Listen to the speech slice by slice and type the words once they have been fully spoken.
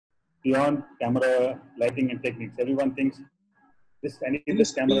beyond camera lighting and techniques. Everyone thinks this. I need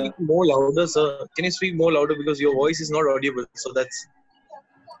this camera. Speak more louder, sir. Can you speak more louder because your voice is not audible? So that's.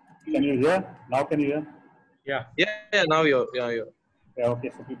 Can you hear now? Can you hear? Yeah. Now you're. Yeah, okay,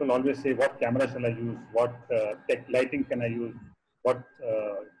 so people always say, what camera shall I use? What tech lighting can I use? What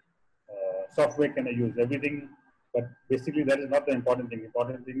software can I use? Everything, but basically that is not the important thing.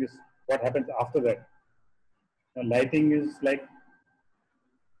 Important thing is what happens after that. Now, lighting is like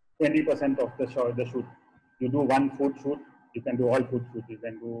 20% of the shoot. You do one food shoot, you can do all food shoot. You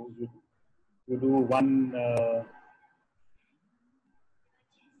can do you do one.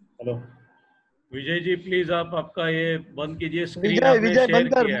 Hello. Vijay ji please आप आपका ये बंद कीजिए screen. विजय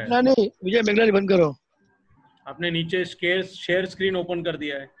बंद कर, नहीं विजय मेघनानी बंद करो। आपने नीचे शेयर स्क्रीन ओपन कर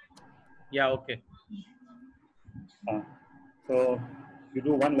दिया है या okay. So you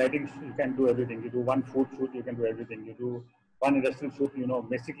do one lighting, you can do everything. You do one food shoot, you can do everything. You do one industrial shoot, you know,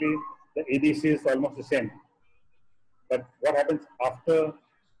 basically the ABC is almost the same. But what happens after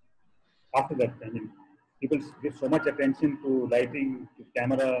that? I mean, people give so much attention to lighting, to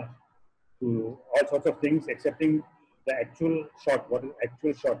camera, to all sorts of things, excepting the actual shot. What is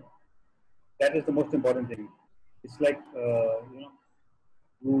actual shot? That is the most important thing. It's like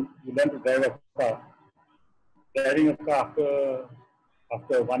you learn to drive a car. Driving a car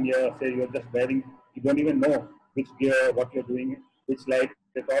after 1 year, say you're just driving, you don't even know which gear, what you're doing, which light.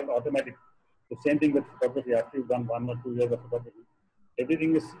 It's all automatic. The same thing with photography. After you've done 1 or 2 years of photography,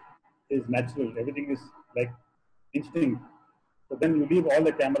 everything is natural. Everything is like instinct. So then you leave all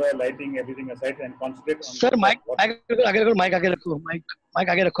the camera, lighting, everything aside and concentrate on. Sir, mic आगे रखो, mic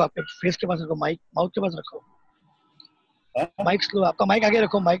आगे रखो, आपके face के पास रखो, mic mouth के पास रखो. Mic slow, आपका mic आगे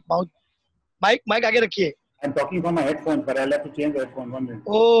रखो, mic आगे रखिए. I'm talking from my headphones, but I'll have to change the headphone 1 minute.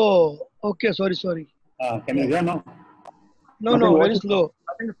 Oh, okay, sorry. Can you hear now? No, very slow.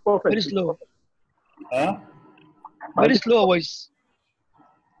 I think it's perfect. Very slow. Very slow voice.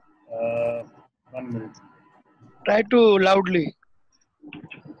 1 minute. Try to loudly.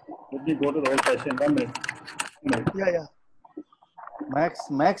 Let me go to the old session. 1 minute. Yeah. Max.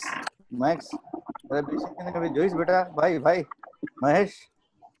 Joyce, beta, bhai, Mahesh.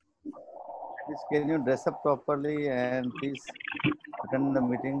 Please, can you dress up properly and please attend the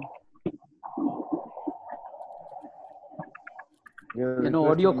meeting?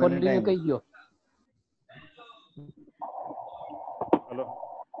 Audio खोल लीजिए कहियो। Hello.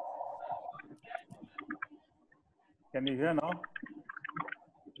 Can you hear now?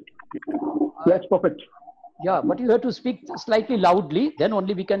 Yes, perfect. Yeah, but you have to speak slightly loudly, then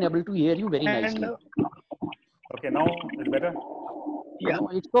only we can able to hear you very nicely. Okay, now it's better? Yeah. No,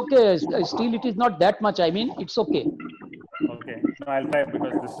 it's okay. Still, it is not that much. I mean, it's okay. Okay. No, I'll try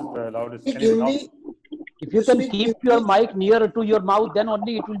because this is the loudest. If you can keep your mic nearer to your mouth, then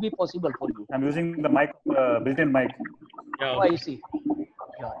only it will be possible for you. I'm using the mic, built-in mic. Yeah. Oh, I see.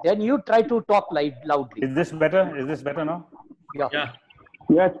 Yeah. Then you try to talk loudly. Is this better? Is this better now? Yeah.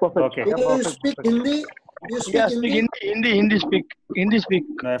 Yes, perfect. Okay. You speak Hindi? Speak Hindi speak.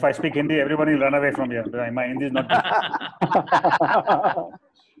 No, if I speak Hindi, everybody will run away from here. My Hindi is not good.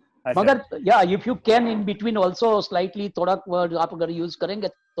 मगर yeah, if you can in between also slightly थोड़ा word आप अगर use करेंगे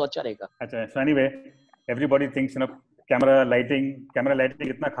तो अच्छा रहेगा. अच्छा. So anyway, everybody thinks camera lighting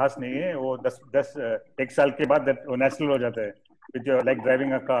इतना खास नहीं है. वो 1 साल के बाद वो natural हो जाता है. With your like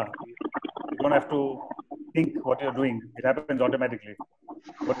driving a car, you don't have to think what you're doing. It happens automatically.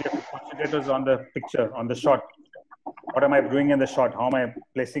 What you have to concentrate is on the picture, on the shot. What am I doing in the shot? How am I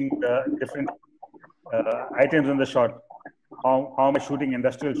placing the different items in the shot? How am I shooting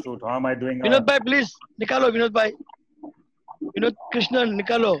industrial shoot? How am I doing? Vinod bhai, please निकालो Vinod bhai. Vinod Krishnan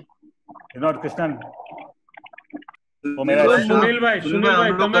निकालो. Vinod Krishnan. Sunil भाई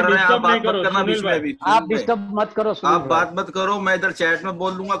तुम्हें disturb नहीं करो सुनील भाई, आप disturb मत करो, आप बात मत करो, मैं इधर चैट में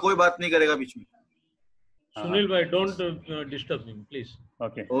बोल दूंगा, कोई बात नहीं करेगा बीच में. सुनील भाई don't disturb him please.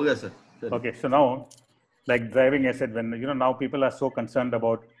 Okay. हो गया sir. Okay, so now, like driving, I said, when now people are so concerned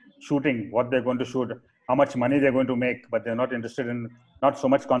about shooting, what they're going to shoot, how much money they're going to make, but they're not interested in, not so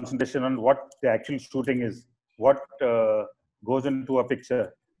much concentration on what the actual shooting is, what goes into a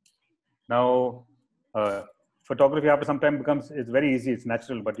picture. Now, photography after some time it's very easy, it's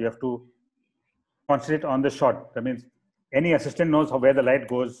natural, but you have to concentrate on the shot. That means any assistant knows where the light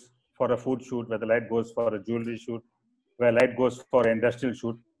goes for a food shoot, where the light goes for a jewelry shoot, where light goes for an industrial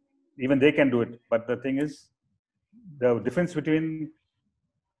shoot. Even they can do it. But the thing is, the difference between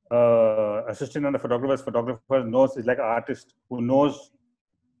assistant and a photographer knows is like an artist who knows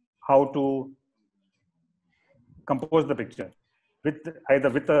how to compose the picture either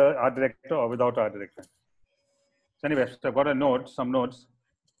with the art director or without art director. So anyway, so I've got some notes.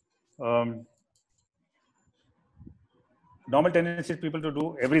 normal tendency is people to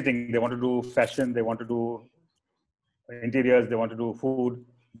do everything. They want to do fashion, they want to do interiors, they want to do food,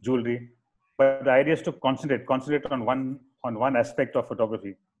 jewelry. But the idea is to concentrate on one aspect of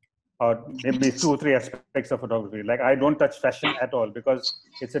photography, or maybe 2 or 3 aspects of photography. Like I don't touch fashion at all because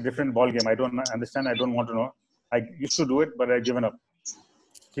it's a different ball game. I don't understand. I don't want to know. I used to do it, but I've given up.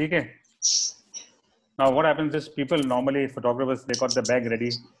 Okay. Now what happens is people normally, photographers, they got the bag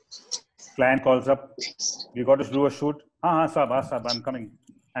ready. Client calls up. You got to do a shoot. Sab, I'm coming.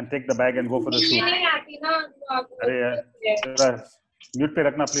 And take the bag and go for the shoot. Mute pe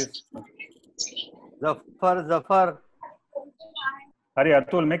rakna, please. Zafar. Hurry,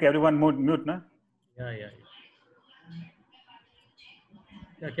 Atul, make everyone mute, na? Yeah.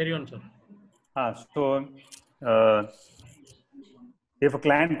 Yeah, carry on, sir. So, if a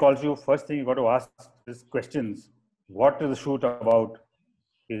client calls you, first thing you got to ask is questions. What is the shoot about?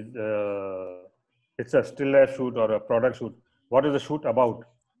 It's a still life shoot or a product shoot. What is the shoot about?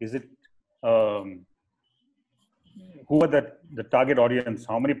 Is it who are the target audience?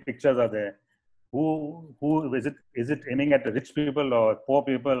 How many pictures are there? Who is it? Is it aiming at the rich people or poor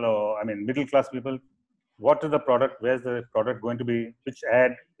people, or middle class people? What is the product? Where's the product going to be? Which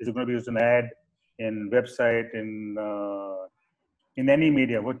ad is it going to be used in ad, in website, in any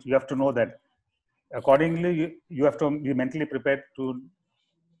media? Which you have to know that. Accordingly, you have to be mentally prepared to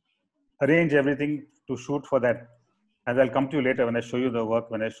arrange everything to shoot for that. And I'll come to you later when I show you the work,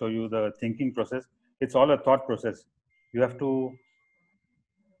 when I show you the thinking process. It's all a thought process. You have to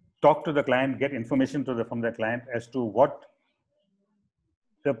talk to the client, get information from the client as to what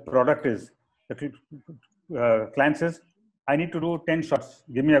the product is. The client says, I need to do 10 shots.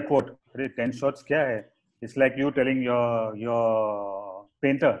 Give me a quote. 10 shots, kya hai? It's like you telling your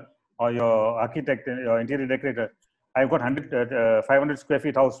painter or your architect, your interior decorator, I've got 500 square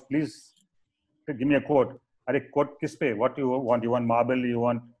feet house. Please give me a quote. Quote kis pe? What do you want? You want marble? You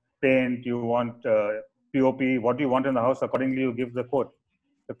want paint? You want POP? What do you want in the house? Accordingly, you give the quote.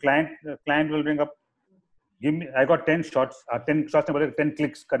 The client will bring up, give me, I got 10 shots, 10 shots, 10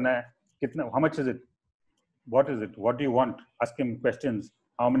 clicks karna hai. How much is it? What is it? What do you want? Ask him questions.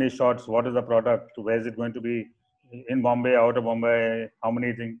 How many shots? What is the product? Where is it going to be? In Bombay, out of Bombay? How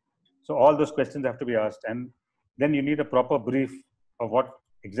many things? So all those questions have to be asked. And then you need a proper brief of what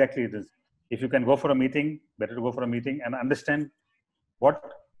exactly it is. If you can go for a meeting, better to go for a meeting and understand what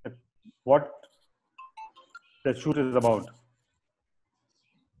the shoot is about.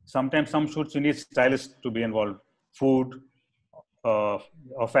 Sometimes some shoots you need stylists to be involved. Food or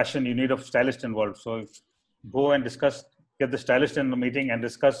fashion, you need a stylist involved. So go and discuss, get the stylist in the meeting and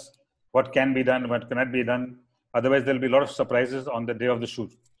discuss what can be done, what cannot be done. Otherwise, there'll be a lot of surprises on the day of the shoot.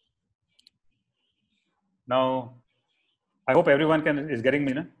 Now, I hope everyone is getting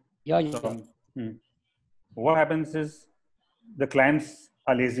me, na? Yeah. So, what happens is the clients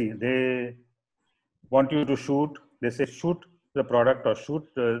are lazy. They want you to shoot. They say, shoot the product or shoot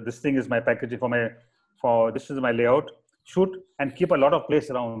this thing is my packaging for this is my layout. Shoot and keep a lot of place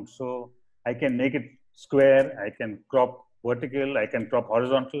around. So I can make it square. I can crop vertical. I can crop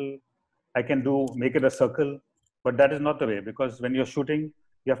horizontal. I can make it a circle. But that is not the way, because when you're shooting,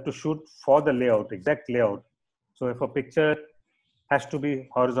 you have to shoot for the layout, exact layout. So if a picture has to be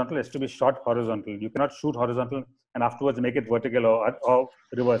horizontal, it has to be shot horizontal. You cannot shoot horizontal and afterwards make it vertical or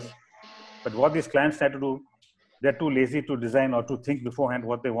reverse. But what these clients try to do, they're too lazy to design or to think beforehand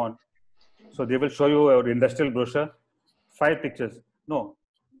what they want. So they will show you an industrial brochure, 5 pictures. No,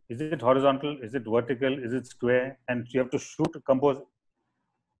 is it horizontal? Is it vertical? Is it square? And you have to compose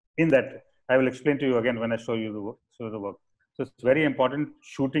in that. I will explain to you again when I show you the work. So it's very important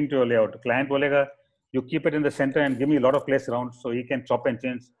shooting to your layout. The client bolega, you keep it in the center and give me a lot of place around so he can chop and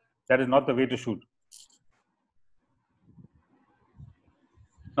change. That is not the way to shoot.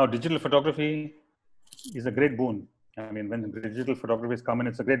 Now, digital photography is a great boon. When digital photography is coming,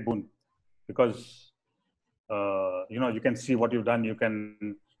 it's a great boon because you can see what you've done. You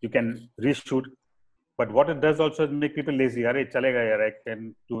can reshoot. But what it does also is make people lazy. Arey, chalega yaar, I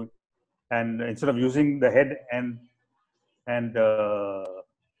can do it. And instead of using the head and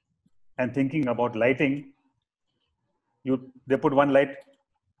thinking about lighting, they put one light,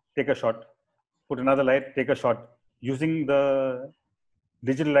 take a shot, put another light, take a shot, using the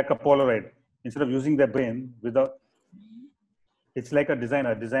digital like a Polaroid. Instead of using their brain it's like a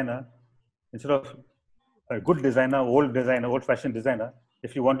designer, instead of a good designer, old-fashioned designer,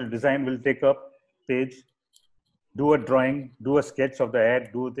 if you want to design, will take a page, do a drawing, do a sketch of the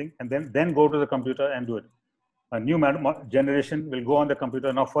ad, do a thing, and then go to the computer and do it. A new generation will go on the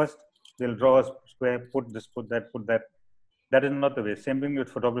computer. Now first, they'll draw a square, put this, put that, That is not the way. Same thing with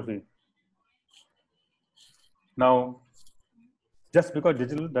photography. Now, just because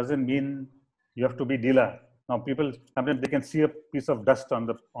digital doesn't mean you have to be dealer. Now, people sometimes they can see a piece of dust on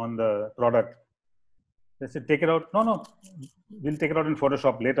the product. They say, take it out. No, we'll take it out in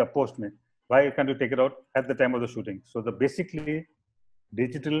Photoshop later, post me. Why can't you take it out at the time of the shooting? So basically,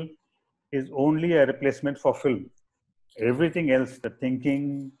 digital is only a replacement for film. Everything else, the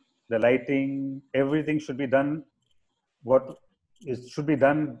thinking, the lighting, everything should be done. Should be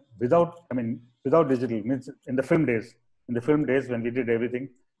done without digital. Means in the film days when we did everything,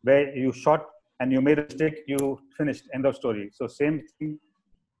 where you shot and you made a mistake, you finished, end of story. So same thing,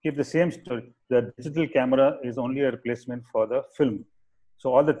 keep the same story. The digital camera is only a replacement for the film.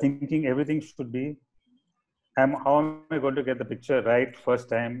 So all the thinking, everything should be, how am I going to get the picture right first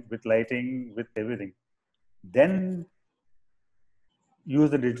time, with lighting, with everything. Then use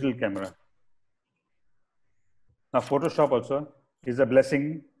the digital camera. Now, Photoshop also is a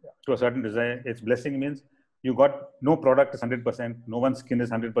blessing to a certain design. Its blessing means you got no product is 100%, no one's skin is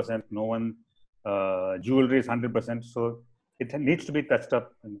 100%, no one jewelry is 100%. So it needs to be touched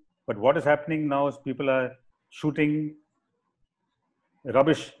up. But what is happening now is people are shooting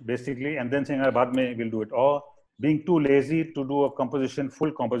rubbish basically, and then saying, "Baad mein we'll do it," or being too lazy to do a composition,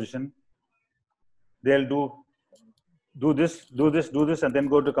 full composition. They'll do this, and then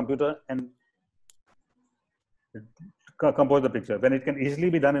go to computer and compose the picture. When it can easily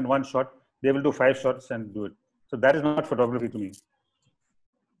be done in one shot, they will do 5 shots and do it. So that is not photography to me.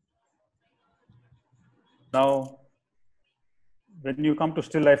 Now, when you come to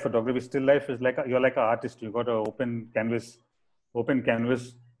still life photography, still life is like you're like an artist. You got an open canvas.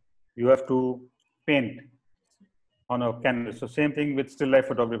 You have to paint on a canvas. So same thing with still life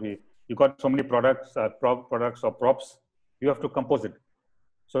photography. You got so many products, products or props. You have to compose it.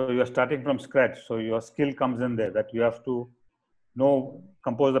 So you are starting from scratch. So your skill comes in there, that you have to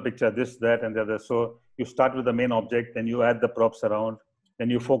compose the picture, this, that, and the other. So you start with the main object, then you add the props around, then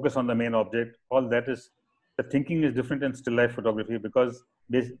you focus on the main object. All that is, the thinking is different in still life photography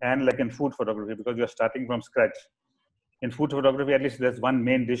and like in food photography, because you're starting from scratch. In food photography, at least there's one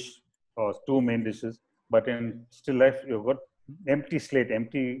main dish or 2 main dishes. But in still life, you've got empty slate,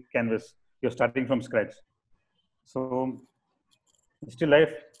 empty canvas. You're starting from scratch. So still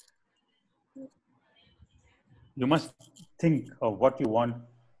life, you must think of what you want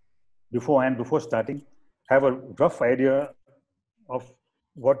beforehand, before starting. Have a rough idea of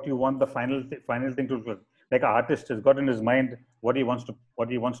what you want the final thing to look like. Like an artist has got in his mind what he wants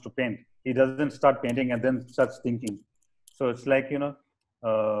to paint. He doesn't start painting and then starts thinking. So it's like,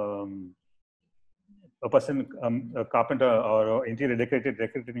 a person, a carpenter or interior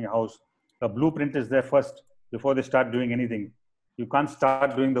decorating a house. A blueprint is there first before they start doing anything. You can't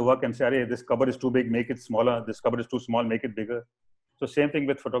start doing the work and say, "Hey, this cupboard is too big, make it smaller. This cupboard is too small, make it bigger." So same thing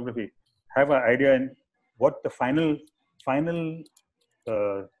with photography. Have an idea in what the final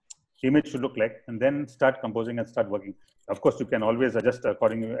image should look like, and then start composing and start working. Of course, you can always adjust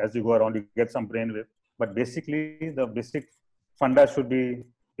accordingly as you go around. You get some brainwave, but basically the basic funda should be,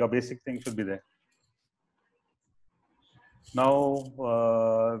 your basic thing should be there. Now,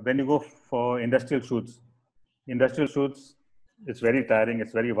 when you go for industrial shoots, it's very tiring,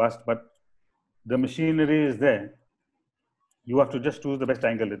 it's very vast, but the machinery is there. You have to just choose the best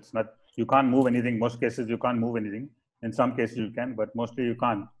angle. It's not, you can't move anything. Most cases you can't move anything. In some cases you can, but mostly you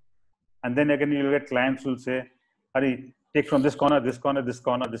can't. And then again, you'll get clients who'll say, "Hari, take from this corner, this corner, this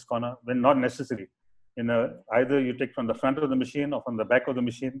corner, this corner," when not necessary. Either you take from the front of the machine or from the back of the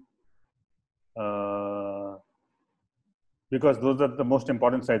machine, because those are the most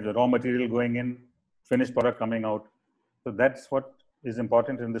important sides: the raw material going in, finished product coming out. So that's what is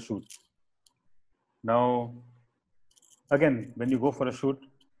important in the shoot. Now, again, when you go for a shoot,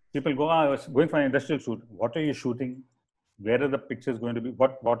 people go, "I was going for an industrial shoot." What are you shooting? Where are the pictures going to be?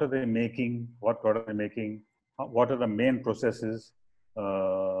 What are they making? What product are they making? What are the main processes?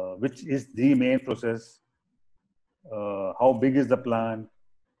 Which is the main process? How big is the plant?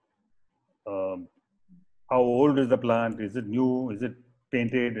 How old is the plant? Is it new? Is it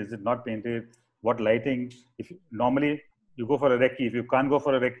painted? Is it not painted? What lighting? Normally you go for a recce. If you can't go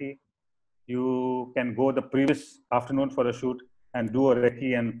for a recce, you can go the previous afternoon for a shoot and do a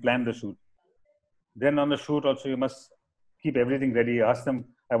recce and plan the shoot. Then on the shoot also, you must keep everything ready. Ask them,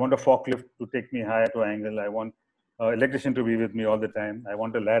 "I want a forklift to take me higher to angle. I want an electrician to be with me all the time. I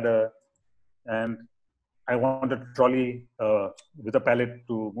want a ladder, and I want a trolley with a pallet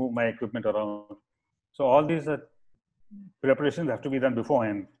to move my equipment around." So all these preparations have to be done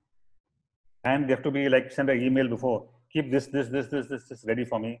beforehand. And they have to be like, send an email before. Keep this ready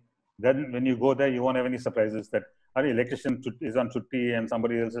for me. Then when you go there, you won't have any surprises that, our electrician is on chutti and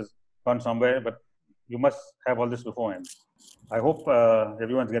somebody else has gone somewhere, but you must have all this beforehand. I hope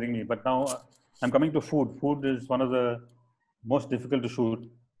everyone's getting me. But now I'm coming to food. Food is one of the most difficult to shoot.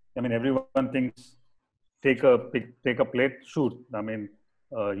 I mean, everyone thinks take a plate, shoot. I mean,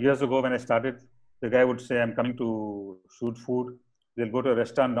 years ago when I started, the guy would say, "I'm coming to shoot food." They'll go to a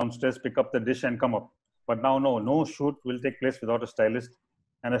restaurant downstairs, pick up the dish, and come up. But now, no shoot will take place without a stylist,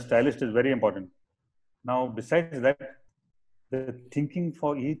 and a stylist is very important. Now, besides that, the thinking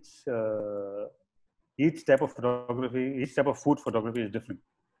for each type of photography, each type of food photography is different.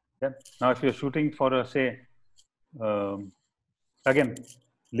 Yeah. Now, if you're shooting for a, say, again,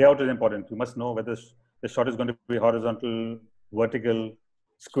 layout is important. You must know whether the shot is going to be horizontal, vertical,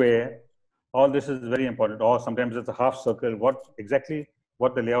 square. All this is very important. Or sometimes it's a half circle.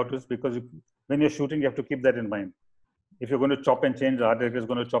 What the layout is, because when you're shooting, you have to keep that in mind. If you're going to chop and change, the art director is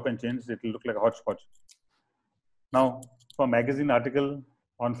going to chop and change, it will look like a hodgepodge. Now, for magazine article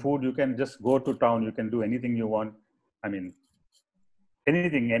on food, you can just go to town. You can do anything you want. I mean,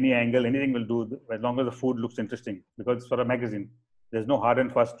 anything, any angle, anything will do as long as the food looks interesting, because it's for a magazine. There's no hard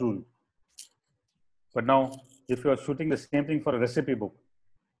and fast rule. But now, if you're shooting the same thing for a recipe book,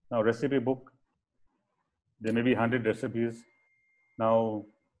 now recipe book, there may be 100 recipes. Now,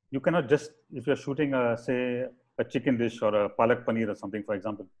 you cannot just, if you're shooting say a chicken dish or a palak paneer or something, for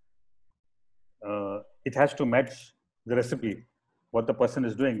example, it has to match the recipe, what the person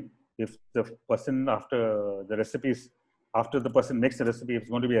is doing. If the person after the person makes the recipe, if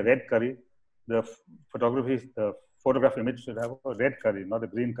it's going to be a red curry, the photograph image should have a red curry, not a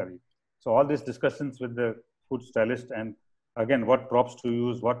green curry. So all these discussions with the food stylist, and again, what props to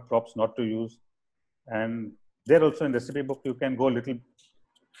use, what props not to use. And there also in recipe book, you can go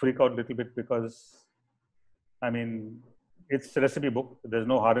freak out a little bit, because, I mean, it's a recipe book. There's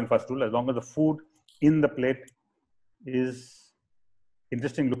no hard and fast rule. As long as the food in the plate is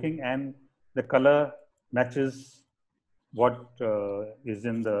interesting looking and the color matches what is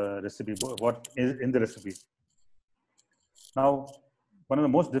in the recipe book, what is in the recipe. Now, one of the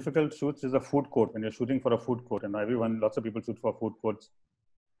most difficult shoots is a food court. When you're shooting for a food court, and lots of people shoot for food courts.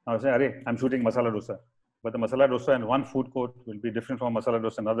 Now, say, "Arey, I'm shooting masala dosa," but the masala dosa in one food court will be different from masala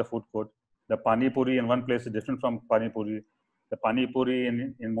dosa in another food court. The pani puri in one place is different from pani puri. The pani puri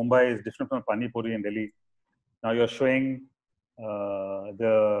in Mumbai is different from pani puri in Delhi. Now you're showing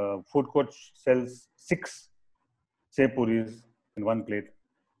the food court sells 6 sev puris in one plate,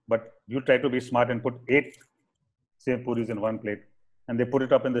 but you try to be smart and put 8 sev puris in one plate, and they put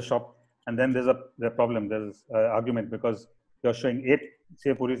it up in the shop, and then there's a problem. There's an argument, because you're showing 8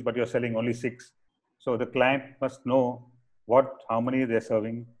 sev puris, but you're selling only 6. So the client must know how many they're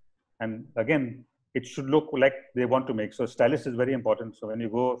serving, and again, it should look like they want to make. So stylist is very important. So when you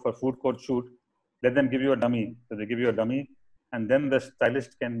go for food court shoot, let them give you a dummy. So they give you a dummy, and then the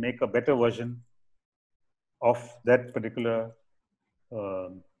stylist can make a better version of that particular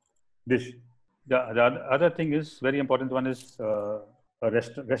dish. The other thing is very important one is a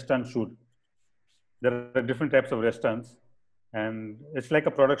restaurant shoot. There are different types of restaurants, and it's like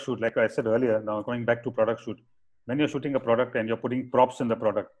a product shoot. Like I said earlier, now going back to product shoot. When you're shooting a product and you're putting props in the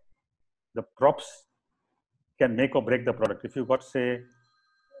product, the props can make or break the product. If you've got, say,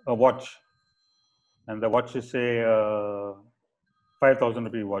 a watch, and the watch is, say, 5,000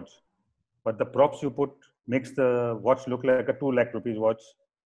 rupee watch, but the props you put makes the watch look like a 2 lakh rupees watch,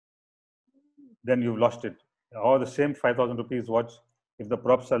 then you've lost it. Or the same 5,000 rupees watch, if the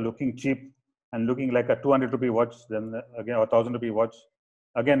props are looking cheap and looking like a 200 rupee watch, then again, or 1,000 rupee watch,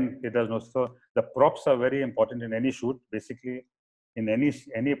 again, it does not. So the props are very important in any shoot. Basically, in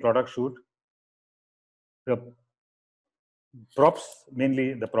any product shoot, the props,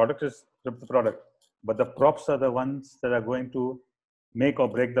 mainly the product is the product, but the props are the ones that are going to make or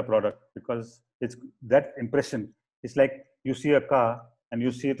break the product, because it's that impression. It's like you see a car and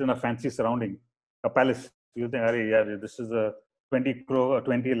you see it in a fancy surrounding, a palace. You think, yeah, this is a 20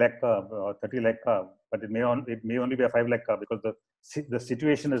 lakh car or 30 lakh car, but it may only be a 5 lakh car, because the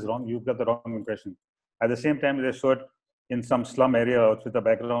situation is wrong. You've got the wrong impression. At the same time, they show it in some slum area with a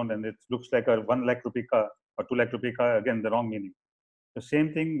background, and it looks like a 1 lakh rupee car or 2 lakh rupee car. Again, the wrong meaning. The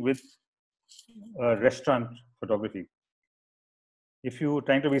same thing with restaurant photography. If you're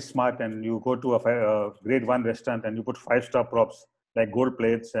trying to be smart and you go to a grade 1 restaurant and you put 5-star props like gold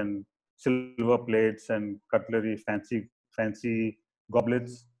plates and silver plates and cutlery, fancy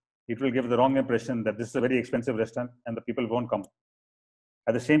goblets, it will give the wrong impression that this is a very expensive restaurant and the people won't come.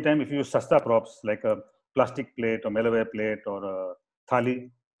 At the same time, if you use sasta props like a plastic plate or Melaware plate or a thali,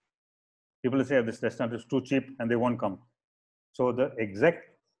 people will say this restaurant is too cheap and they won't come. So the exact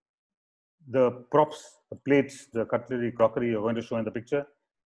the props, the plates, the cutlery, crockery you're going to show in the picture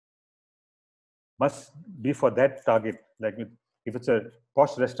must be for that target. Like if it's a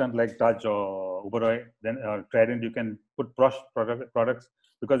posh restaurant like Taj or Uberoi, then Trident, you can put posh products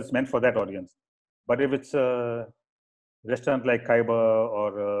because it's meant for that audience. But if it's a restaurant like Kaiba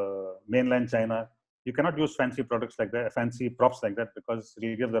or mainland China, you cannot use fancy products like that, fancy props like that, because it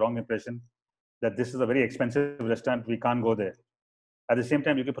will give the wrong impression that this is a very expensive restaurant, we can't go there. At the same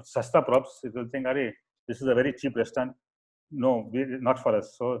time, you can put sasta props, it will think, Arey, this is a very cheap restaurant. No, not for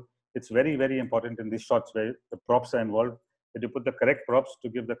us. So it's very, very important in these shots where the props are involved, that you put the correct props to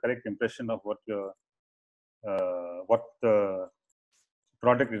give the correct impression of what your what the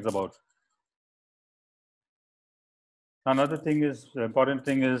product is about. Another thing is, the important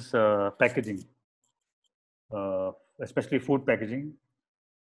thing is packaging, especially food packaging,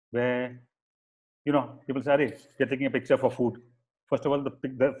 where, you know, people say, "Arey, you're taking a picture for food." First of all,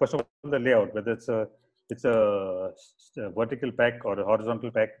 the layout, whether it's a vertical pack or a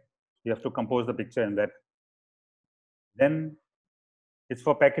horizontal pack, you have to compose the picture in that. Then it's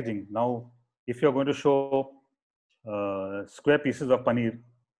for packaging. Now, if you're going to show square pieces of paneer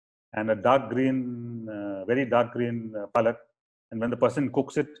and a dark green, very dark green palak, and when the person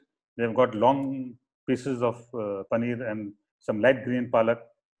cooks it, they've got long pieces of paneer and some light green palak,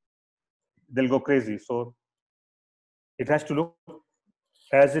 they'll go crazy. So it has to look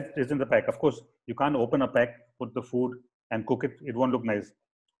as it is in the pack. Of course, you can't open a pack, put the food and cook it. It won't look nice.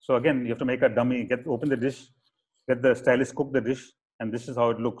 So again, you have to make a dummy, open the dish, get the stylist cook the dish, and this is how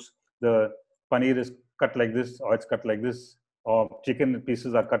it looks. The paneer is cut like this, or it's cut like this, or chicken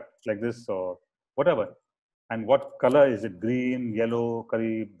pieces are cut like this, or whatever. And what color is it? Green, yellow,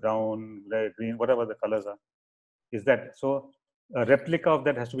 curry, brown, red, green, whatever the colors are. Is that so? A replica of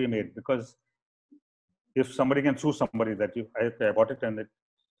that has to be made, because if somebody can sue somebody that I bought it and it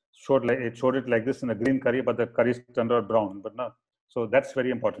showed it like this in a green curry, but the curry turned out brown. But no, so that's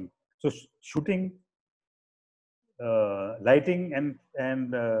very important. So shooting, lighting,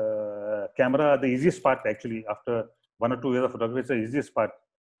 and camera are the easiest part actually. After 1 or 2 years of photography, it's the easiest part.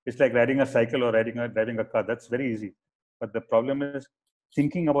 It's like riding a cycle or driving a car. That's very easy. But the problem is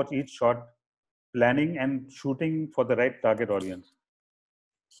thinking about each shot, planning and shooting for the right target audience.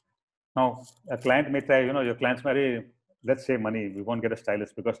 Now, a client may try, you know, your clients may, let's say money, we won't get a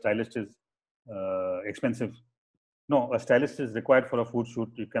stylist because stylist is expensive. No, a stylist is required for a food shoot.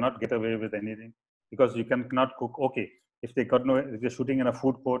 You cannot get away with anything because you cannot cook. Okay, if they're shooting in a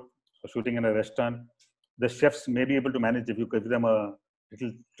food court or shooting in a restaurant, the chefs may be able to manage if you give them a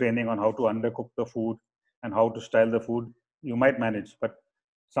little training on how to undercook the food and how to style the food. You might manage, but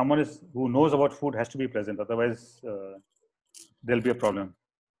someone who knows about food has to be present. Otherwise, there'll be a problem.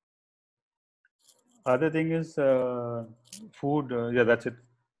 Other thing is food. Yeah, that's it.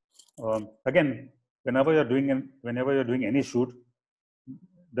 Again, whenever you're doing any shoot,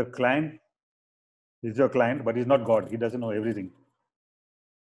 the client is your client, but he's not God. He doesn't know everything.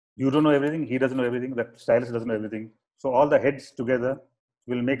 You don't know everything. He doesn't know everything. The stylist doesn't know everything. So all the heads together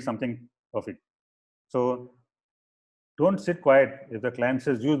will make something of it. So don't sit quiet. If the client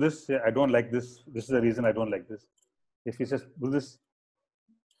says, "Do this," say, "I don't like this. This is the reason I don't like this." If he says, "Do this,"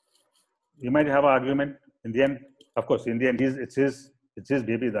 you might have an argument. In the end, of course, in the end, it's his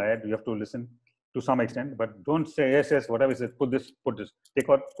baby, the ad. You have to listen to some extent, but don't say yes, whatever he says, put this, take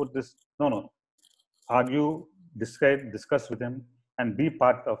out, put this. No. Argue, discuss with him, and be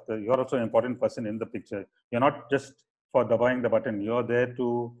part of you're also an important person in the picture. You're not just for dabbing the button. You're there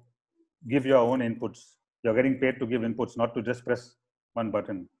to give your own inputs. You're getting paid to give inputs, not to just press one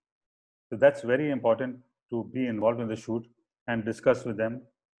button. So that's very important, to be involved in the shoot and discuss with them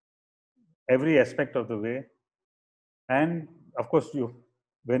every aspect of the way. And of course,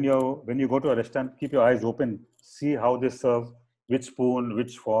 when you go to a restaurant, keep your eyes open, see how they serve, which spoon,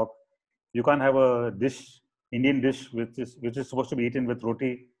 which fork. You can't have a Indian dish which is supposed to be eaten with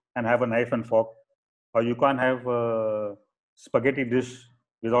roti and have a knife and fork, or you can't have a spaghetti dish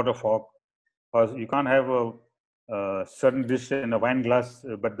without a fork, or you can't have a certain dish in a wine glass,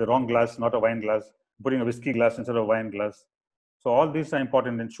 but the wrong glass, not a wine glass, putting a whiskey glass instead of a wine glass. So all these are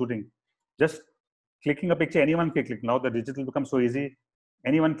important in shooting. Just clicking a picture, anyone can click. Now the digital becomes so easy.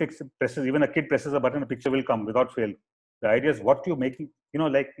 Anyone presses, even a kid presses a button, a picture will come without fail. The idea is what you're making. You know,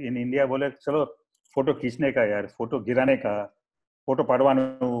 like in India, bole, chalo, photo खींचने का यार, photo गिराने का, photo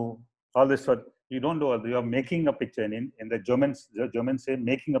padwanu, all this sort. You don't do all. You're making a picture. In the Germans say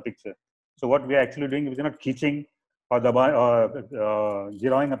making a picture. So what we are actually doing is we're not खींचing or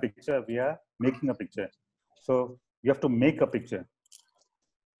girawing a picture. We are making a picture. So you have to make a picture.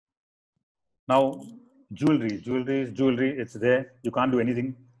 Now, jewelry is jewelry. It's there. You can't do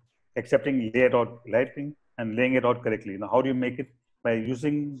anything. accepting layout lighting and laying it out correctly. Now, how do you make it? By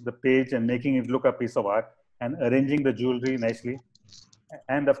using the page and making it look a piece of art and arranging the jewelry nicely.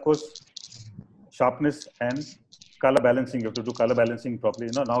 And of course, sharpness and color balancing. You have to do color balancing properly.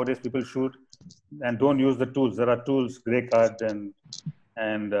 You know, nowadays people shoot and don't use the tools. There are tools, gray card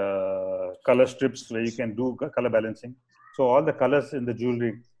and color strips where you can do color balancing. So all the colors in the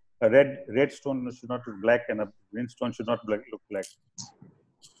jewelry, a red stone should not look black and a green stone should not look black.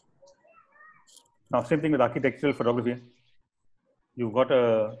 Now, same thing with architectural photography. You've got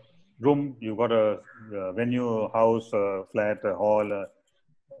a room, you've got a venue, a house, a flat, a hall,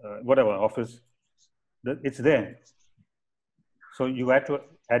 whatever, office. It's there. So you have to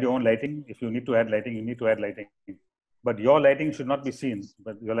add your own lighting. If you need to add lighting, you need to add lighting. But your lighting should not be seen.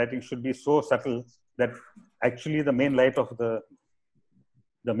 But your lighting should be so subtle that actually the main light of the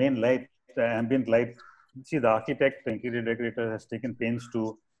ambient light. See, the architect, the interior decorator has taken pains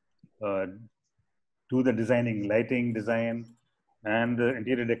to do the designing, lighting, design, and the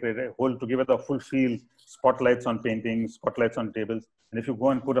interior decorator hold together the full feel, spotlights on paintings, spotlights on tables. And if you go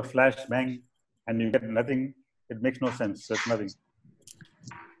and put a flash bang and you get nothing, it makes no sense. There's nothing.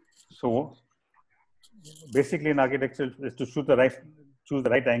 So basically in architecture is to choose the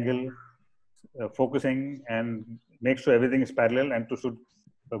right angle, focusing and make sure everything is parallel and to shoot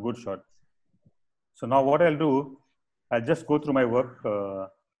a good shot. So now what I'll do, I'll just go through my work.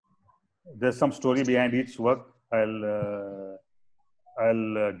 There's some story behind each work.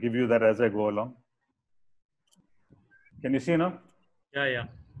 I'll give you that as I go along. Can you see now? Yeah.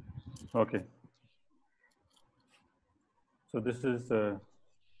 Okay. So this is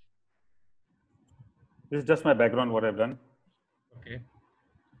just my background, what I've done. Okay.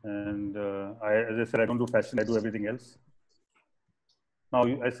 And as I said, I don't do fashion, I do everything else. Now,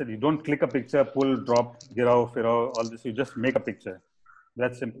 I said, you don't click a picture, pull, drop, girao, firao, all this, you just make a picture.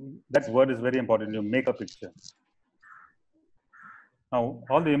 That's simple. That word is very important, you make a picture. Now,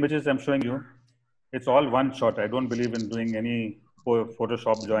 all the images I'm showing you, it's all one shot. I don't believe in doing any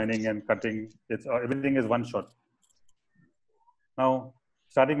Photoshop joining and cutting. Everything is one shot. Now,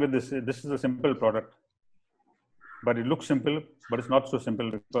 starting with this is a simple product. But it looks simple, but it's not so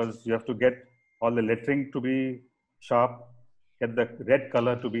simple because you have to get all the lettering to be sharp, get the red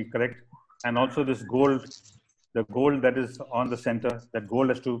color to be correct, and also this gold, the gold that is on the center, that gold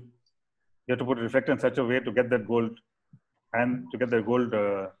you have to put a reflector in such a way to get that gold and to get the gold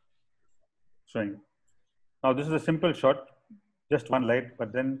showing. Now this is a simple shot, just one light,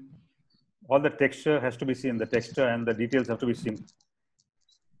 but then all the texture has to be seen, the texture and the details have to be seen.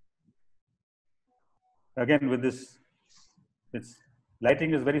 Again, with this,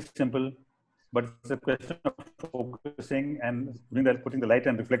 lighting is very simple, but it's a question of focusing and putting the light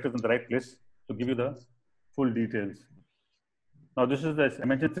and reflectors in the right place to give you the full details. Now, this is I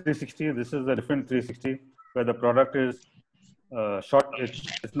mentioned 360. This is a different 360 where the product is shot. This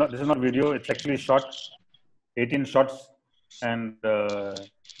is not video. It's actually shot, 18 shots and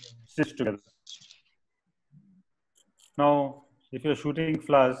stitched together. Now, if you're shooting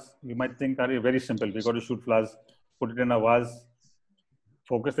flowers, you might think, are very simple. We got to shoot flowers, put it in a vase,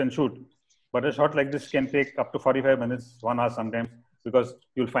 focus and shoot. But a shot like this can take up to 45 minutes, 1 hour sometimes, because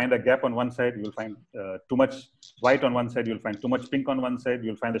you'll find a gap on one side, you'll find too much white on one side, you'll find too much pink on one side,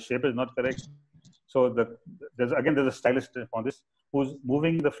 you'll find the shape is not correct. So there's a stylist on this who's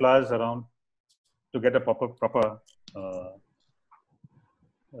moving the flowers around to get a proper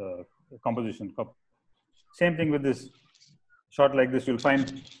composition. Same thing with this. Shot like this, you'll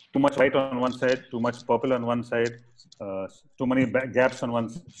find too much white on one side, too much purple on one side, too many gaps on one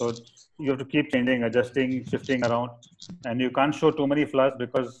side. So you have to keep changing, adjusting, shifting around. And you can't show too many flowers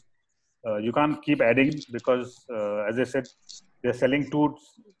because you can't keep adding because, as I said, they're selling 2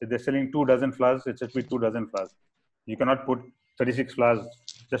 dozen flowers. It should be 2 dozen flowers. You cannot put 36 flowers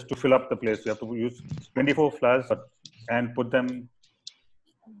just to fill up the place. You have to use 24 flowers and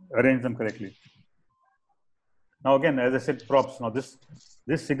arrange them correctly. Now again, as I said, props. Now this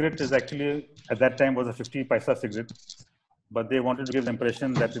cigarette is actually, at that time, was a 50 paisa cigarette, but they wanted to give the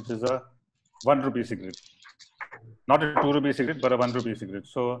impression that it is a 1 rupee cigarette. Not a 2 rupee cigarette, but a 1 rupee cigarette.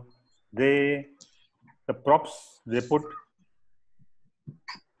 So the props they put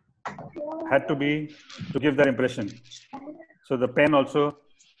had to be to give that impression. So the pen also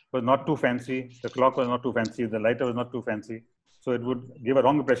was not too fancy, the clock was not too fancy, the lighter was not too fancy. So it would give a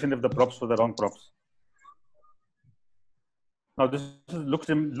wrong impression if the props were the wrong props. Now this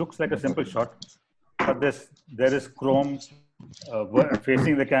looks like a simple shot, but there is chrome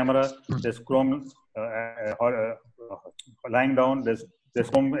facing the camera. There's chrome lying down. There's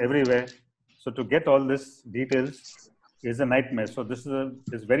chrome everywhere. So to get all this details, is a nightmare. So this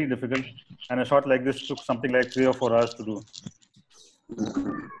is very difficult. And a shot like this took something like 3 or 4 hours to do.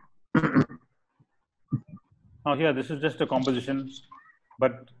 Now here, this is just a composition,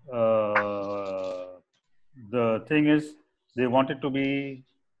 but the thing is, they wanted to be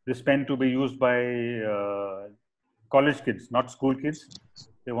this pen to be used by college kids, not school kids.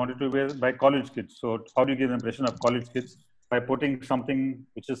 They wanted to be by college kids. So how do you give the impression of college kids? By putting something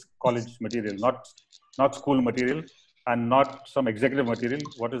which is college material, not school material, and not some executive material.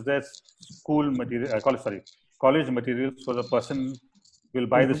 What is that? School material, college material. So the person will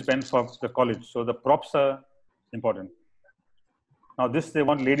buy this pen for the college. So the props are important. Now this they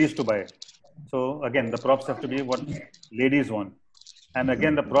want ladies to buy. So again, the props have to be what ladies want. And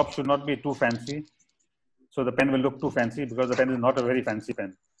again, the props should not be too fancy. So the pen will look too fancy because the pen is not a very fancy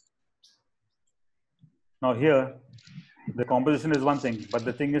pen. Now here, the composition is one thing, but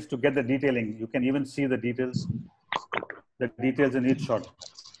the thing is to get the detailing. You can even see the details in each shot.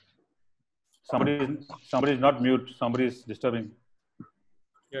 Somebody is not mute. Somebody is disturbing.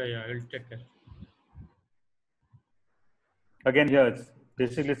 Yeah, I'll check that. Again, here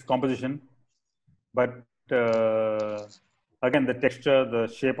it's composition, but again the texture, the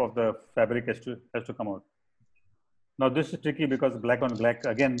shape of the fabric has to come out. Now this is tricky because black on black.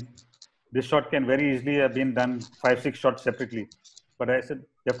 Again, this shot can very easily have been done 5-6 shots separately. But I said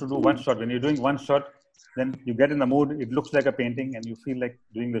you have to do one shot. When you're doing one shot, then you get in the mood. It looks like a painting, and you feel like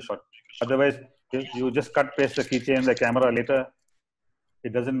doing the shot. Otherwise, you just cut paste the keychain, the camera later.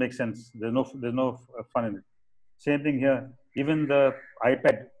 It doesn't make sense. There's no fun in it. Same thing here. Even the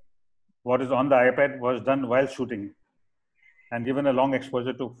iPad, what is on the iPad was done while shooting, and given a long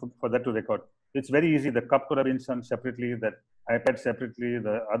exposure for that to record. It's very easy. The cup could have been done separately, that iPad separately,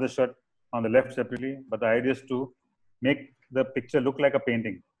 the other shot on the left separately. But the idea is to make the picture look like a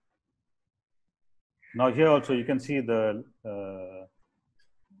painting. Now here also you can see the,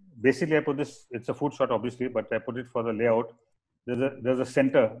 basically I put this, it's a food shot obviously, but I put it for the layout. There's a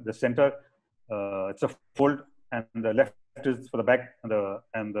center, it's a fold, and the left is for the back,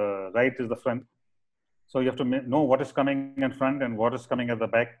 and the right is the front. So you have to know what is coming in front and what is coming at the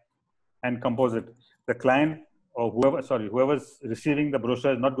back and compose it. The client or whoever's receiving the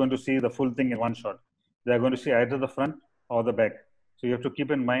brochure is not going to see the full thing in one shot. They're going to see either the front or the back. So you have to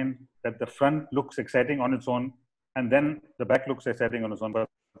keep in mind that the front looks exciting on its own, and then the back looks exciting on its own.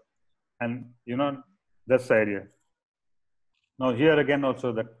 And that's the idea. Now here again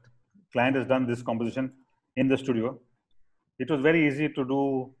also the client has done this composition in the studio. It was very easy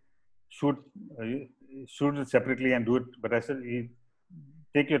to shoot it separately and do it, but I said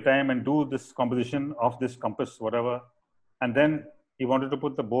take your time and do this composition of this compass, whatever. And then he wanted to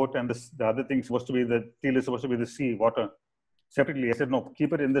put the boat and the other thing supposed to be the teal is supposed to be the sea, water separately. I said no,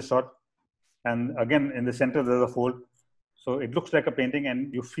 keep it in the shot. And again in the center there's a fold, so it looks like a painting,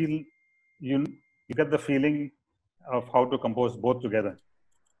 and you feel you get the feeling of how to compose both together.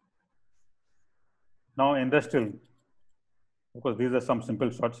 Now industrial, of course these are some simple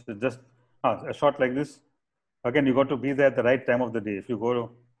shots. It's just a shot like this. Again, you got to be there at the right time of the day. If you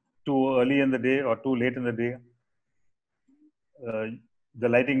go too early in the day or too late in the day, the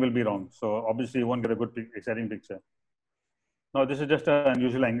lighting will be wrong. So obviously you won't get a good, exciting picture. Now this is just an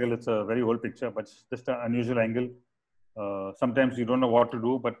unusual angle. It's a very old picture, but it's just an unusual angle. Sometimes you don't know what to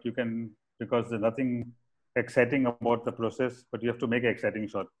do, but you can, because there's nothing exciting about the process, but you have to make an exciting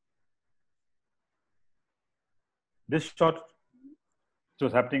shot. This shot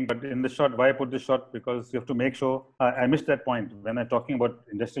was happening, but in the shot, why I put this shot? Because you have to make sure, I missed that point when I'm talking about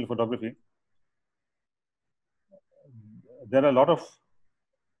industrial photography. There are a lot of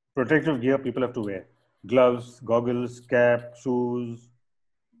protective gear people have to wear. Gloves, goggles, cap, shoes,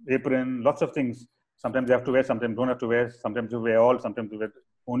 apron, lots of things. Sometimes they have to wear, sometimes don't have to wear, sometimes you wear all, sometimes you wear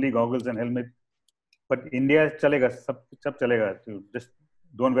only goggles and helmet. But India, chalega, sab chalega. You just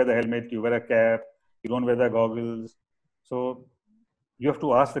don't wear the helmet, you wear a cap, you don't wear the goggles. So you have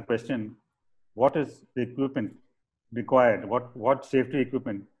to ask the question, what is the equipment required? What safety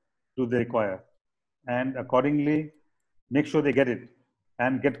equipment do they require? And accordingly, make sure they get it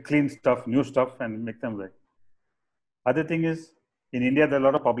and get clean stuff, new stuff, and make them wear. Other thing is, in India, there are a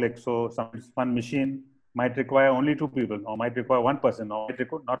lot of public. So one machine might require only 2 people, or might require 1 person, or might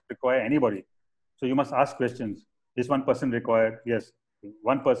not require anybody. So you must ask questions. Is 1 person required? Yes.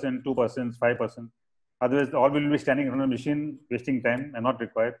 1 person, 2 persons, 5 persons. Otherwise, all will be standing around a machine, wasting time and not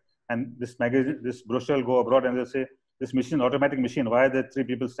required. And this magazine, this brochure will go abroad and they'll say, this machine, automatic machine, why are there 3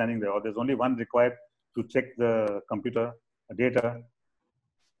 people standing there? Or there's only 1 required to check the computer data.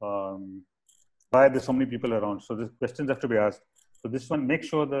 Why are there so many people around? So these questions have to be asked. So this one, make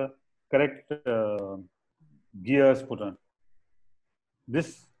sure the correct gears put on.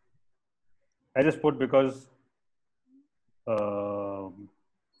 this I just put because the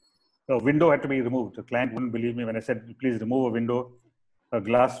window had to be removed. The client wouldn't believe me when I said, please remove a window.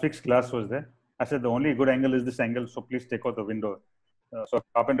 A fixed glass was there. I said, the only good angle is this angle, so please take out the window. So a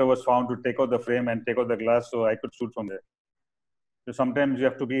carpenter was found to take out the frame and take out the glass, so I could shoot from there. So sometimes you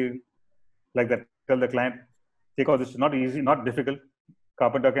have to be like that. Tell the client, take out this. Not easy, not difficult.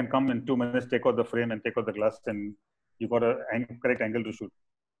 Carpenter can come in 2 minutes, take out the frame and take out the glass, and you got a correct angle to shoot.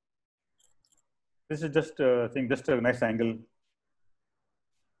 This is just just a nice angle.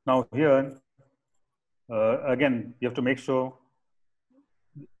 Now here, again, you have to make sure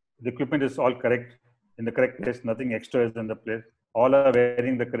the equipment is all correct, in the correct place, nothing extra is in the place. All are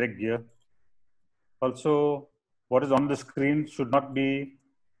wearing the correct gear. Also, what is on the screen should not be,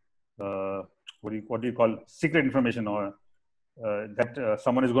 what do you call, secret information, or that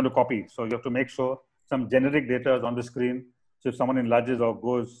someone is going to copy. So you have to make sure some generic data is on the screen. So if someone enlarges or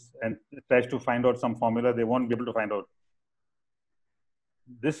goes and tries to find out some formula, they won't be able to find out.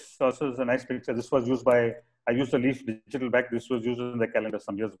 This also is a nice picture. This was used by, I used a Leaf digital back. This was used in the calendar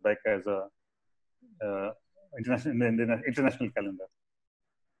some years back as a international calendar.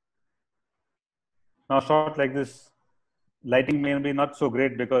 Now, shot like this, lighting may be not so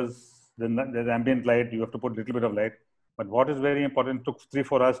great because there's ambient light. You have to put a little bit of light. But what is very important, took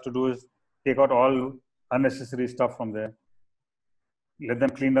 3-4 hours to do, is take out all unnecessary stuff from there. Let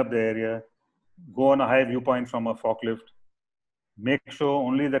them clean up the area. Go on a high viewpoint from a forklift. Make sure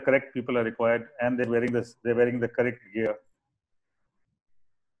only the correct people are required and they're wearing the correct gear.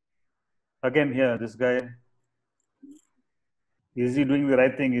 Again, here, this guy, is he doing the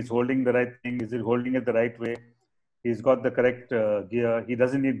right thing? Is holding the right thing? Is he holding it the right way? He's got the correct gear. He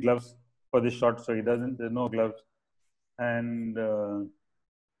doesn't need gloves for this shot, so there's no gloves. And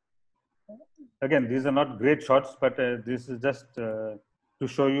again, these are not great shots, but this is just to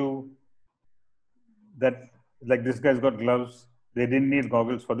show you that, like, this guy's got gloves. They didn't need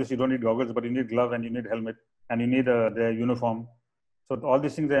goggles. For this, you don't need goggles, but you need glove and you need helmet and you need their uniform. So all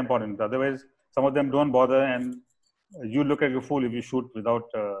these things are important. Otherwise, some of them don't bother, and you look like a fool if you shoot without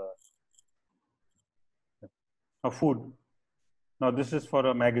a food. Now, this is for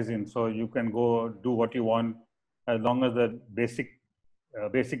a magazine, so you can go do what you want as long as the basic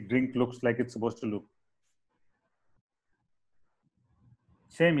drink looks like it's supposed to look.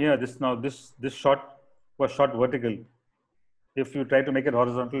 Same here. This shot was shot vertical. If you try to make it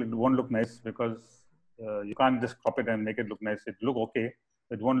horizontal, it won't look nice because you can't just crop it and make it look nice. It look okay.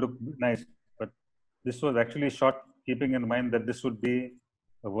 It won't look nice. But this was actually shot keeping in mind that this would be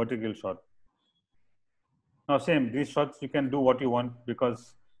a vertical shot. Now, same, these shots, you can do what you want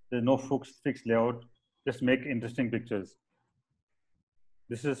because there's no fixed layout. Just make interesting pictures.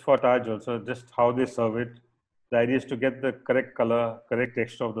 This is for Taj also, just how they serve it. The idea is to get the correct color, correct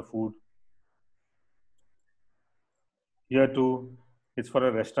texture of the food. Here too, it's for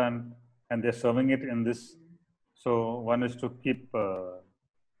a restaurant and they're serving it in this. So one is to keep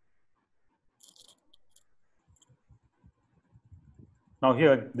now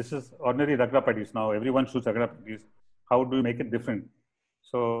here, this is ordinary ragda patties. Now everyone shoots ragda patties. How do you make it different?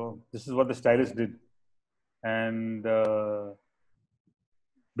 So this is what the stylist did. And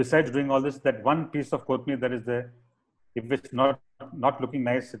besides doing all this, that one piece of kothmeer that is there, if it's not looking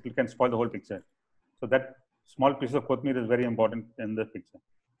nice, it can spoil the whole picture. So that small piece of kothmeer is very important in the picture.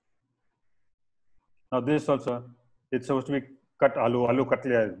 Now this also, it's supposed to be cut aloo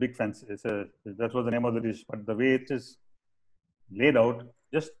katliya, big fancy. That was the name of the dish, but the way it is laid out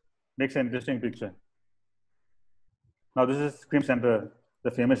just makes an interesting picture. Now this is cream center,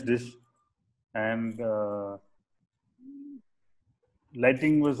 the famous dish, and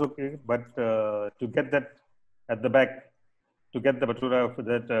lighting was okay, but to get that at the back, to get the bhatura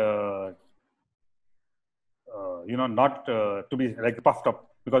that not to be like puffed up,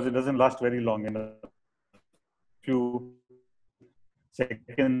 because it doesn't last very long. In a few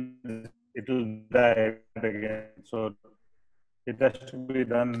seconds, it will die again. So it has to be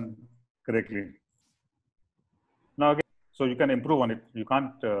done correctly. Now again, so you can improve on it. You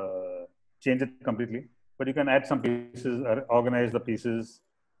can't change it completely, but you can add some pieces, organize the pieces,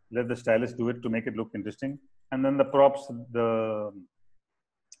 let the stylist do it to make it look interesting. And then the props, the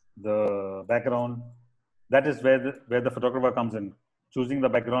background, that is where the photographer comes in, choosing the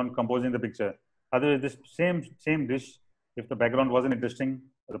background, composing the picture. Otherwise, this same dish, if the background wasn't interesting,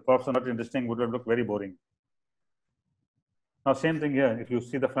 the props are not interesting, would have looked very boring. Now, same thing here. If you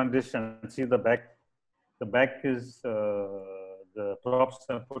see the front dish and see the back is the props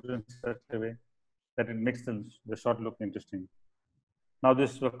are put in such a way that it makes the shot look interesting. Now,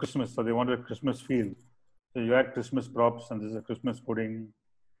 this was Christmas, so they wanted a Christmas feel. So you add Christmas props, and this is a Christmas pudding,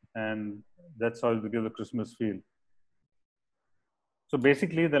 and that's how to give the Christmas feel. So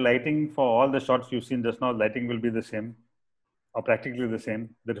basically, the lighting for all the shots you've seen just now, lighting will be the same, or practically the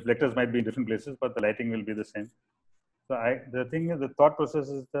same. The reflectors might be in different places, but the lighting will be the same. So the thing is, the thought process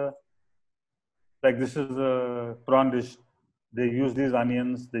is like this is a prawn dish. They use these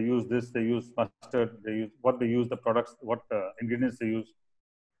onions, they use this, they use mustard, they use the products, what ingredients they use,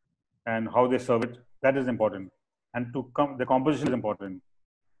 and how they serve it. That is important. And the composition is important.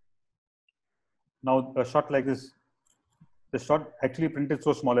 Now, a shot like this, the shot actually printed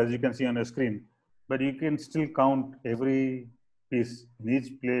so small, as you can see on the screen, but you can still count every piece in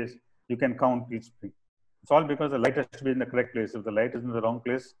each place. You can count each thing. It's all because the light has to be in the correct place. If the light is in the wrong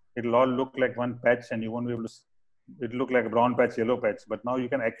place, it'll all look like one patch, and you won't be able to. It'll look like a brown patch, yellow patch. But now you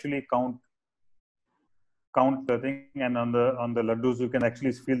can actually count the thing, and on the laddus you can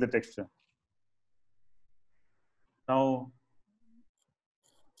actually feel the texture. Now,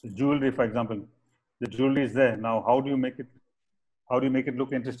 jewelry, for example, the jewelry is there. Now, how do you make it? How do you make it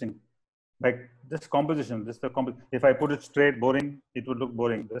look interesting? Like this composition, if I put it straight, boring, it would look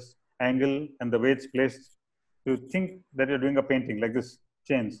boring. This angle and the way it's placed, you think that you're doing a painting like this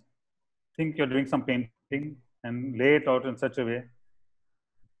chains. Think you're doing some painting and lay it out in such a way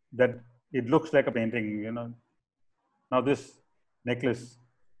that it looks like a painting, you know. Now this necklace,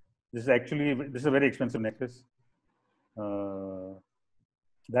 this is a very expensive necklace. The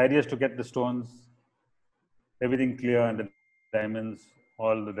idea is to get the stones, everything clear, and the diamonds,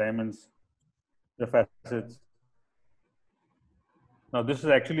 all the diamonds, the facets. Now this is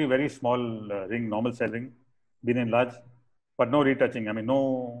actually a very small ring, normal size ring, been enlarged, but no retouching. I mean,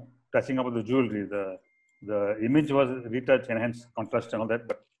 no touching up of the jewelry. The image was retouched, enhanced contrast and all that,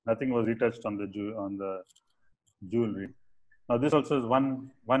 but nothing was retouched on the jewelry. Now this also is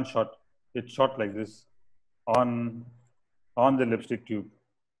one shot. It's shot like this on the lipstick tube.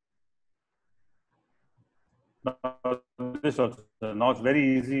 Now this also, now it's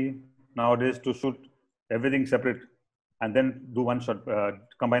very easy nowadays to shoot everything separate and then do one shot,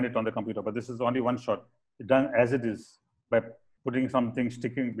 combine it on the computer. But this is only one shot, done as it is by putting something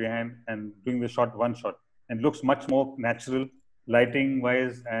sticking behind and doing the shot one shot, and looks much more natural, lighting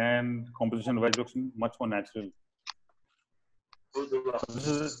wise and composition wise, looks much more natural.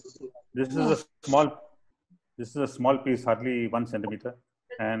 This is a small piece, hardly 1 centimeter,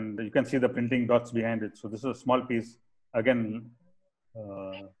 and you can see the printing dots behind it. So this is a small piece. Again,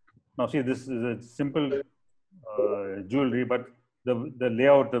 now see, this is a simple jewelry, but the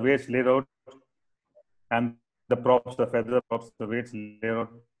layout, the way it's laid out, and the props, the feather props, the way it's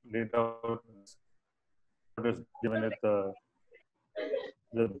laid out is given it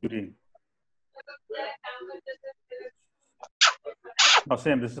the beauty. Now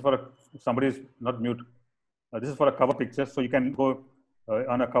same, this is for somebody is not mute. This is for a cover picture, so you can go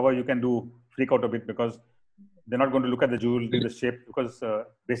on a cover. You can do freak out a bit because they're not going to look at the jewelry, the shape, because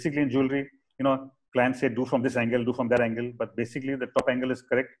basically in jewelry, you know, clients say do from this angle, do from that angle, but basically the top angle is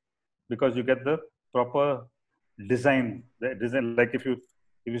correct because you get the proper design. The design, like if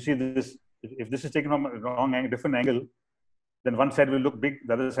you see this, if this is taken from a wrong angle, different angle, then one side will look big,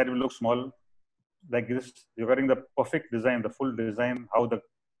 the other side will look small. Like this, you're getting the perfect design, the full design, how the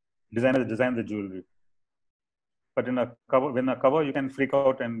designer designed the jewelry. But in a cover, when a cover, you can freak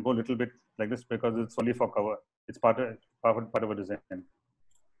out and go a little bit like this because it's only for cover. It's part of a design.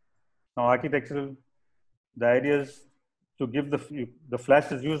 Now, architectural, the idea is to give the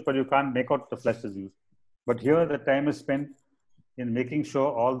flash is used, but you can't make out the flash is used. But here, the time is spent in making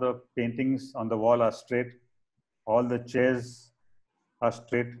sure all the paintings on the wall are straight, all the chairs are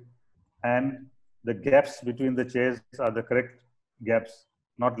straight, and the gaps between the chairs are the correct gaps,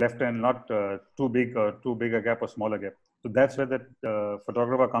 not left and not too big a gap or smaller gap. So that's where the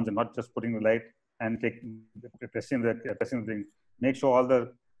photographer comes in, not just putting the light and pressing the thing. Make sure all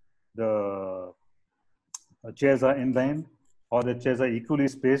the chairs are in line, all the chairs are equally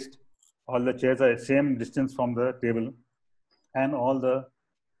spaced, all the chairs are same distance from the table, and all the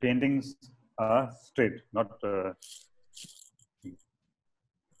paintings are straight, not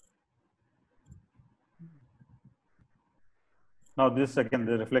now this again,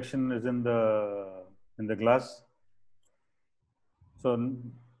 the reflection is in the glass. So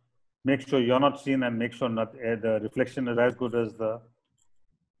make sure you're not seen and make sure the reflection is as good as the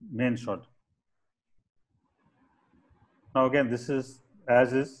main shot. Now again, this is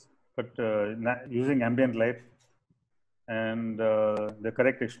as is, but using ambient light and the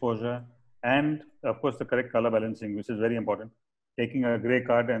correct exposure, and of course the correct color balancing, which is very important. Taking a gray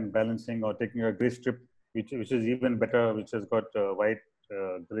card and balancing, or taking a gray strip, which is even better, which has got white,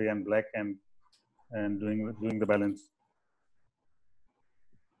 gray, and black, and and doing the balance.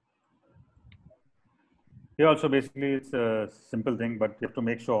 Here also basically it's a simple thing, but you have to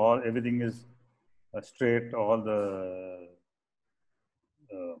make sure everything is straight, all uh,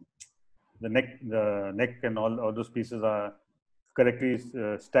 the neck and all those pieces are correctly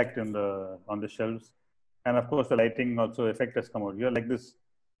stacked on the shelves. And of course the lighting also effect has come out here like this.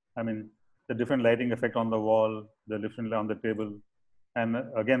 I mean, the different lighting effect on the wall, the different on the table, and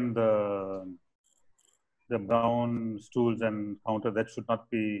again the brown stools and counter, that should not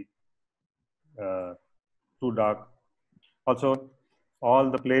be too dark. Also, all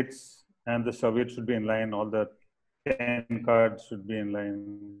the plates and the serviette should be in line. All the 10 cards should be in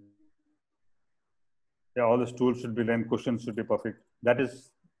line. Yeah, all the stools should be in line. Cushions should be perfect. That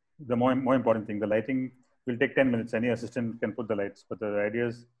is the more important thing. The lighting will take 10 minutes. Any assistant can put the lights, but the idea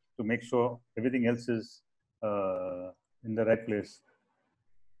is to make sure everything else is in the right place.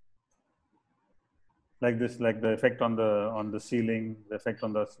 Like this, like the effect on the ceiling, the effect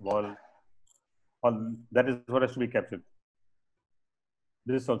on the wall. All that is what has to be captured.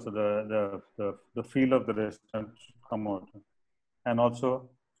 This is also the feel of the restaurant should come out, and also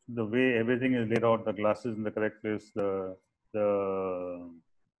the way everything is laid out, the glasses in the correct place, the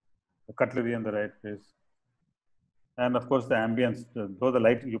cutlery in the right place, and of course the ambience. Though the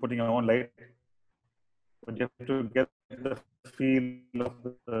light, you're putting your own light, but you have to get the feel of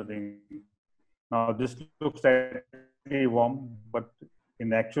the thing. Now this looks slightly warm, but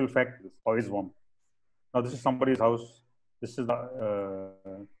in actual fact, it's always warm. Now this is somebody's house. This is the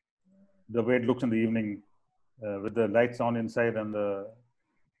way it looks in the evening with the lights on inside and the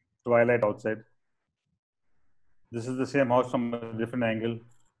twilight outside. This is the same house from a different angle,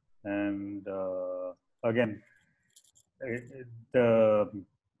 and again,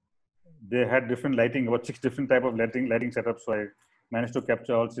 they had different lighting, about 6 different type of lighting setups. So I managed to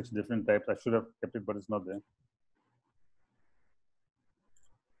capture all 6 different types. I should have kept it, but it's not there.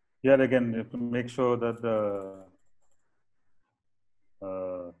 Here again, you have to make sure that the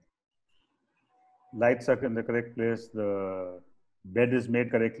lights are in the correct place, the bed is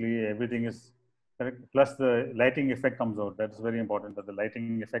made correctly, everything is correct. Plus the lighting effect comes out. That's very important, that the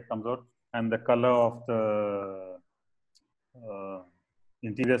lighting effect comes out and the color of the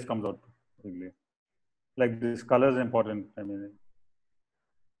interiors comes out really. Like this color is important. I mean,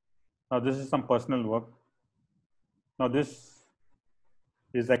 now this is some personal work. Now this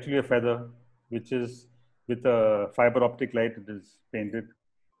is actually a feather, which is with a fiber optic light. It is painted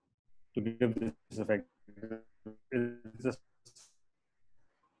to give this effect. It's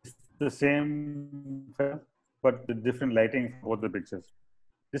the same feather, but with different lighting for both the pictures.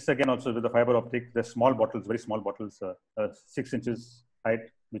 This again also with the fiber optic. The small bottles, very small bottles, 6 inches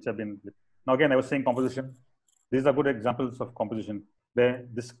height, which have been. Now again, I was saying composition. These are good examples of composition where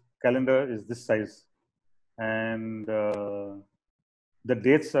this calendar is this size, and the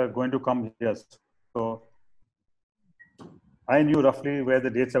dates are going to come here. So I knew roughly where the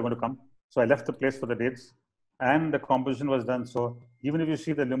dates are going to come. So I left the place for the dates, and the composition was done. So even if you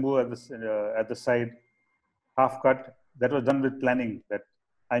see the limbo at the side, half cut, that was done with planning. That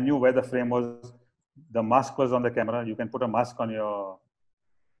I knew where the frame was. The mask was on the camera. You can put a mask on your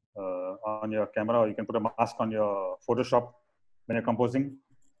camera, or you can put a mask on your Photoshop when you're composing,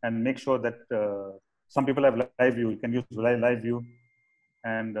 and make sure that some people have live view. You can use live view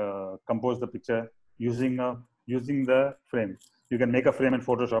and compose the picture using the frame. You can make a frame in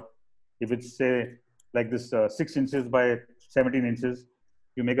Photoshop. If it's say like this 6 inches by 17 inches,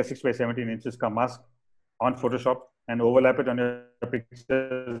 you make a 6 by 17 inches mask on Photoshop and overlap it on your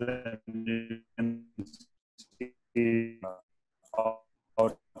picture. And you can see how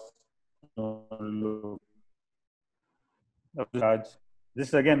large.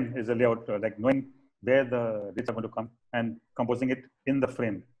 This again is a layout, like knowing where the dates are going to come and composing it in the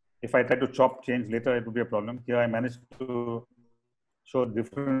frame. If I try to change later, it would be a problem. Here I managed to show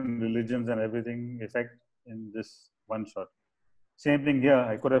different religions and everything effect in this one shot. Same thing here.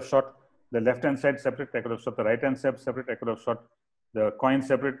 I could have shot the left-hand side separate. I could have shot the right-hand side separate. I could have shot the coin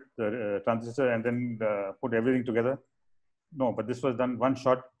separate, the transistor, and then put everything together. No, but this was done one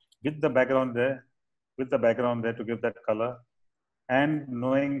shot with the background there, to give that color, and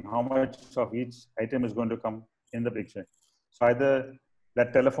knowing how much of each item is going to come in the picture. So either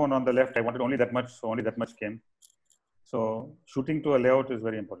that telephone on the left, I wanted only that much, so only that much came. So shooting to a layout is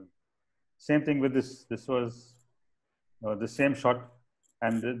very important. Same thing with this. This was the same shot,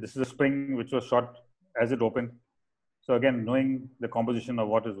 and this is a spring which was shot as it opened. So again, knowing the composition of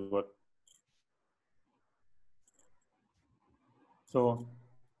what is what. So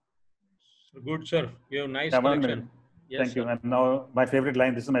good, sir. You have nice yeah, collection. Yes, thank sir. you. And now my favorite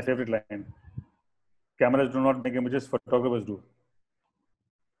line. This is my favorite line. cameras do not make images, photographers do.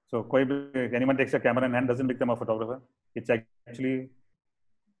 So anyone takes a camera in hand doesn't make them a photographer. It's actually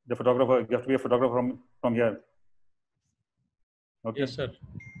the photographer. You have to be a photographer from here. Okay. Yes, sir.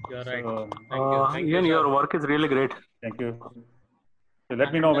 You are right. So, Thank you. Thank Ian, you, your sir. work is really great. thank you. So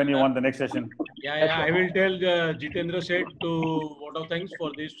let me know when you want the next session. Yeah, I will tell Jitendra Seth to vote of thanks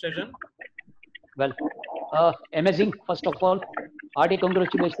for this session. Well, amazing. First of all, hearty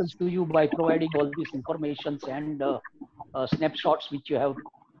congratulations to you by providing all these informations and snapshots which you have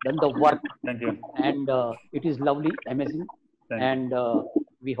done the work. Thank you. And it is lovely, amazing. Thank And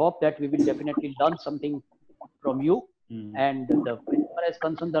we hope that we will definitely learn something from you. And the as far as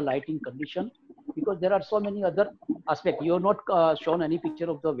concerned the lighting condition, because there are so many other aspects. You have not shown any picture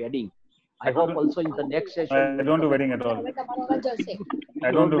of the wedding. I hope also in the next session. I don't do wedding at all. I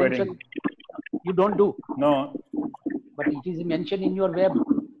You don't do mention- wedding. You don't do, No, but it is mentioned in your web.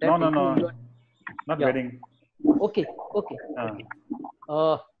 that no, it is no. Not Yeah. wedding. Okay, okay.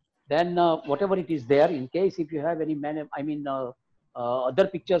 Then whatever it is there, in case if you have any other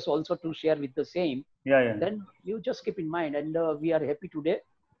pictures also to share with the same, Yeah. then you just keep in mind. And we are happy today.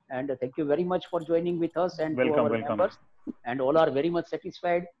 And thank you very much for joining with us and to Welcome, our welcome. members. And all are very much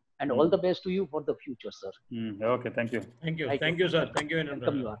satisfied. And all the best to you for the future, sir. Okay, thank you. Thank you. Thank Thank you, sir. Thank you,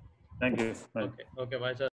 Welcome you Anand. are. Thank you. Bye. Okay. Okay. Bye, sir.